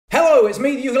Hello, it's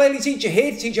me, the ukulele teacher, here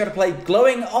to teach you how to play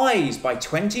Glowing Eyes by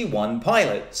 21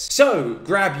 Pilots. So,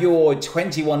 grab your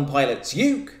 21 Pilots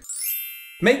uke,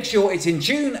 make sure it's in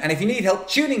tune, and if you need help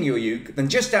tuning your uke, then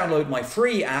just download my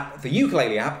free app, the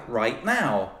Ukulele app, right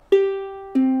now.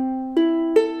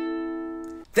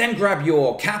 Then grab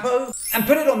your capo, and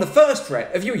put it on the first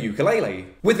fret of your ukulele.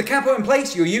 With the capo in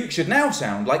place, your uke should now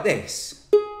sound like this.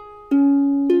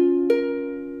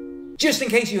 Just in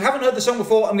case you haven't heard the song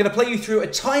before, I'm going to play you through a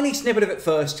tiny snippet of it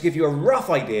first to give you a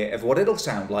rough idea of what it'll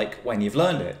sound like when you've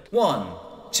learned it. 1,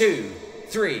 2,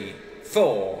 3,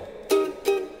 4.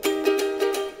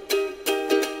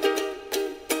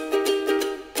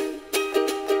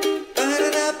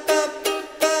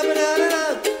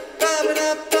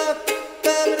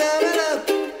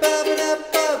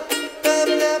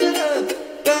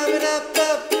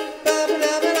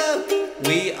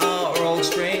 We are all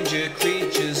stranger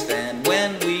creatures than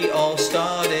when we all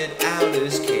started out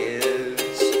as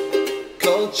kids.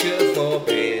 Culture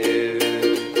forbids.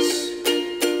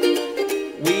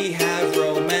 We have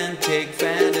romantic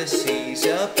fantasies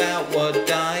about what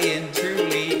dying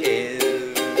truly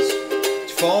is.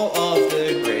 To fall off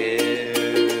the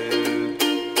grid.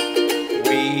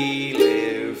 We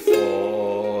live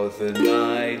for the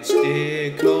night's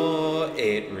decor.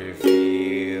 It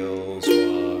reveals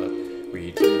what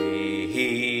we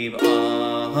dream of.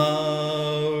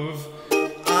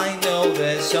 I know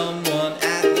there's someone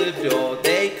at the door.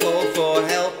 They call for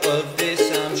help of this,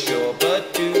 I'm sure.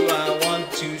 But do I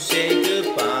want to say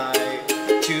goodbye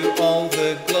to all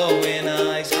the glowing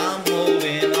eyes? I'm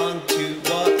holding on to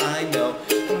what I know,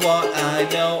 and what I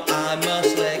know I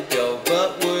must let go.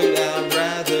 But would I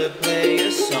rather play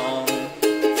a song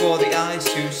for the eyes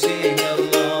to sing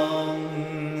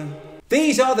along?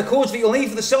 These are the chords that you'll need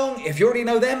for the song. If you already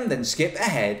know them, then skip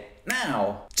ahead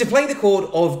now. To play the chord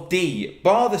of D,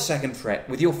 bar the second fret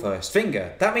with your first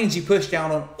finger. That means you push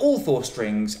down on all 4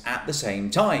 strings at the same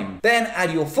time. Then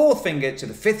add your 4th finger to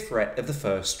the 5th fret of the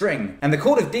first string. And the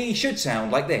chord of D should sound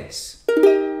like this.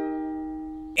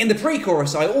 In the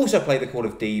pre-chorus, I also play the chord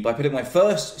of D by putting my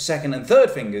 1st, 2nd and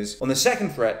 3rd fingers on the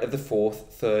 2nd fret of the 4th,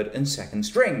 3rd and 2nd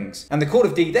strings. And the chord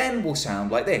of D then will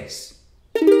sound like this.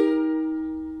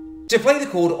 To play the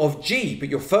chord of G, put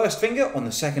your 1st finger on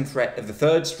the 2nd fret of the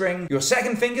 3rd string, your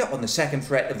 2nd finger on the 2nd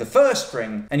fret of the 1st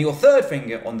string, and your 3rd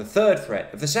finger on the 3rd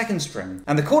fret of the 2nd string.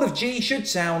 And the chord of G should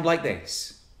sound like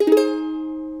this.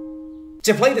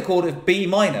 To play the chord of B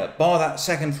minor, bar that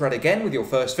 2nd fret again with your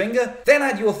 1st finger, then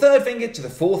add your 3rd finger to the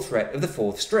 4th fret of the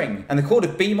 4th string, and the chord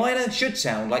of B minor should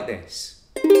sound like this.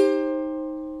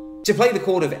 To play the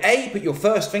chord of A, put your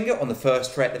 1st finger on the 1st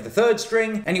fret of the 3rd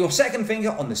string, and your 2nd finger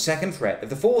on the 2nd fret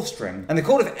of the 4th string, and the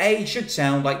chord of A should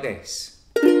sound like this.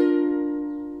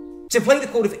 To play the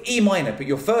chord of E minor, put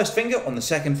your 1st finger on the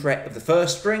 2nd fret of the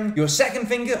 1st string, your 2nd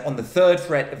finger on the 3rd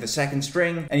fret of the 2nd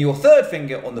string, and your 3rd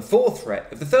finger on the 4th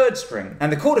fret of the 3rd string,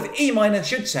 and the chord of E minor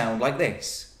should sound like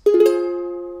this.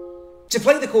 To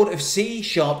play the chord of C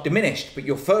sharp diminished, put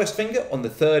your 1st finger on the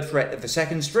 3rd fret of the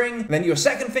 2nd string, then your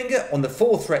 2nd finger on the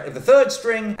 4th fret of the 3rd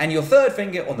string, and your 3rd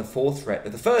finger on the 4th fret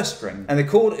of the 1st string, and the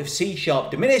chord of C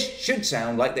sharp diminished should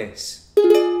sound like this.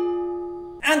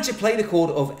 And to play the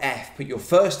chord of F, put your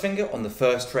 1st finger on the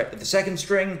 1st fret of the 2nd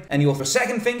string, and your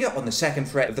 2nd finger on the 2nd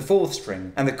fret of the 4th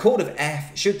string, and the chord of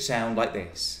F should sound like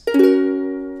this.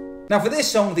 Now for this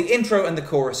song, the intro and the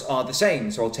chorus are the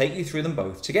same, so I'll take you through them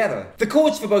both together. The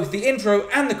chords for both the intro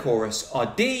and the chorus are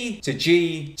D to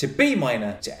G to B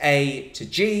minor to A to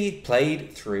G,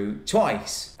 played through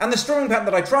twice. And the strumming pattern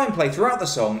that I try and play throughout the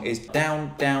song is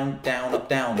down, down, down,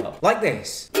 up, like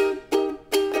this.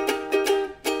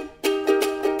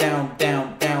 Down,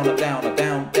 down, down, up, down, up,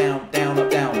 down, down, down, up,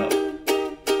 down, up.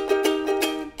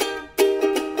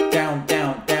 Down,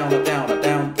 down, down, up, down, up,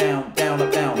 down, down, down,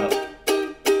 up, down, up.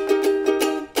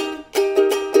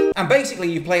 And basically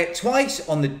you play it twice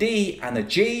on the D and the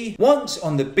G, once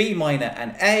on the B minor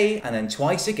and A, and then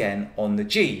twice again on the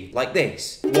G, like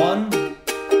this. 1,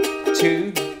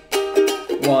 2,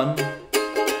 1,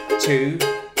 2,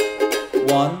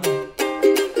 1,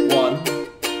 1,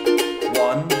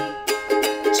 1,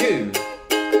 2.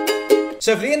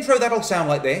 So for the intro that'll sound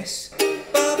like this.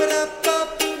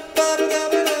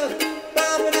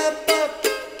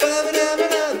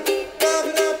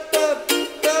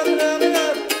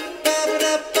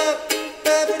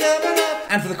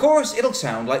 And for the chorus, it'll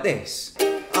sound like this.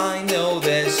 I know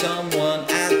there's someone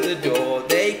at the door.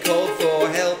 They called for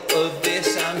help of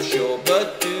this, I'm sure.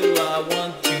 But do I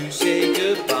want to say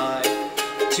goodbye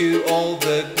to all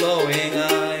the glowing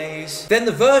eyes? Then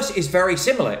the verse is very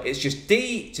similar. It's just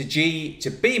D to G to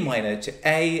B minor to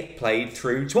A played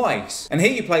through twice. And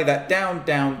here you play that down,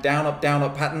 down, down, up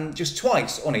pattern just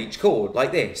twice on each chord,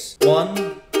 like this.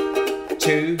 1,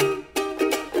 2,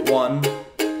 1,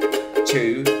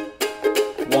 2,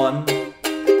 1,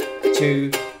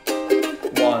 2,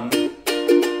 1,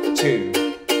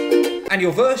 2. And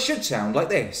your verse should sound like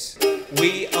this.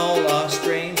 We all are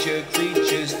stranger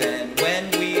creatures then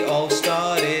when we all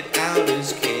started out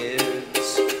as kids.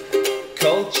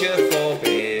 Culture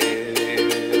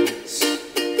forbids.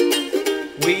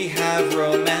 We have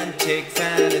romantic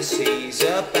fantasies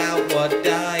about what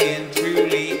dying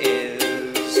truly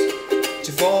is.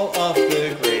 To fall off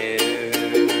the grid.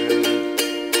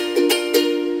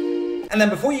 And then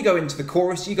before you go into the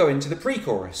chorus, you go into the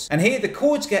pre-chorus. And here the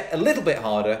chords get a little bit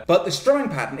harder, but the strumming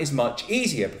pattern is much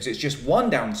easier because it's just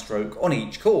one downstroke on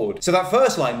each chord. So that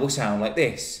first line will sound like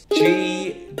this.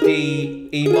 G, D,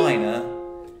 E minor,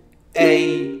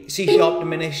 A, C sharp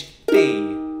diminished,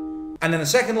 D. And then the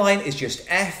second line is just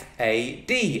F, A,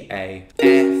 D, A.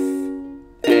 F,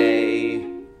 A,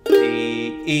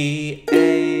 D, E,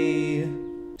 A.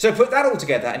 So put that all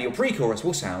together and your pre-chorus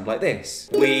will sound like this.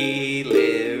 We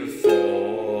live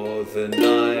for the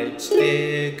night's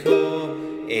decor.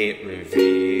 It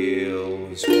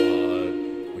reveals what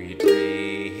we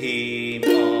dream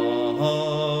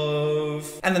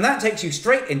of. And then that takes you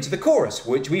straight into the chorus,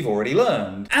 which we've already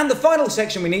learned. And the final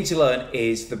section we need to learn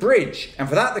is the bridge. And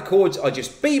for that, the chords are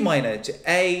just B minor to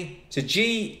A to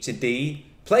G to D,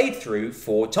 played through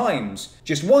 4 times.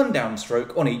 Just one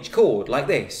downstroke on each chord, like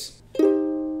this.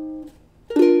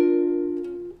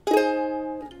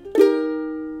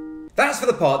 That's for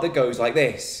the part that goes like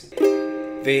this.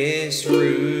 This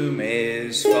room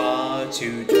is far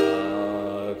too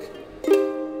dark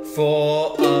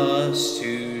for us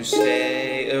to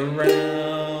stay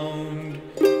around.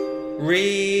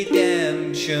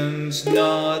 Redemption's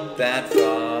not that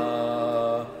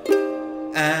far,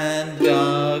 and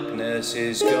darkness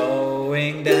is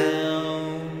going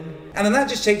down. And then that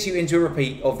just takes you into a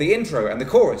repeat of the intro and the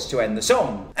chorus to end the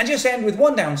song. And just end with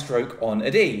one downstroke on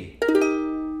a D.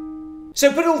 So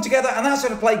put it all together and that's how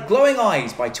to play Glowing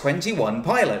Eyes by 21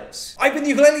 Pilots. I've been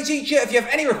the ukulele teacher. If you have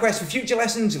any requests for future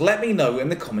lessons, let me know in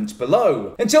the comments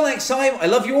below. Until next time, I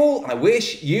love you all and I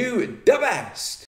wish you the best.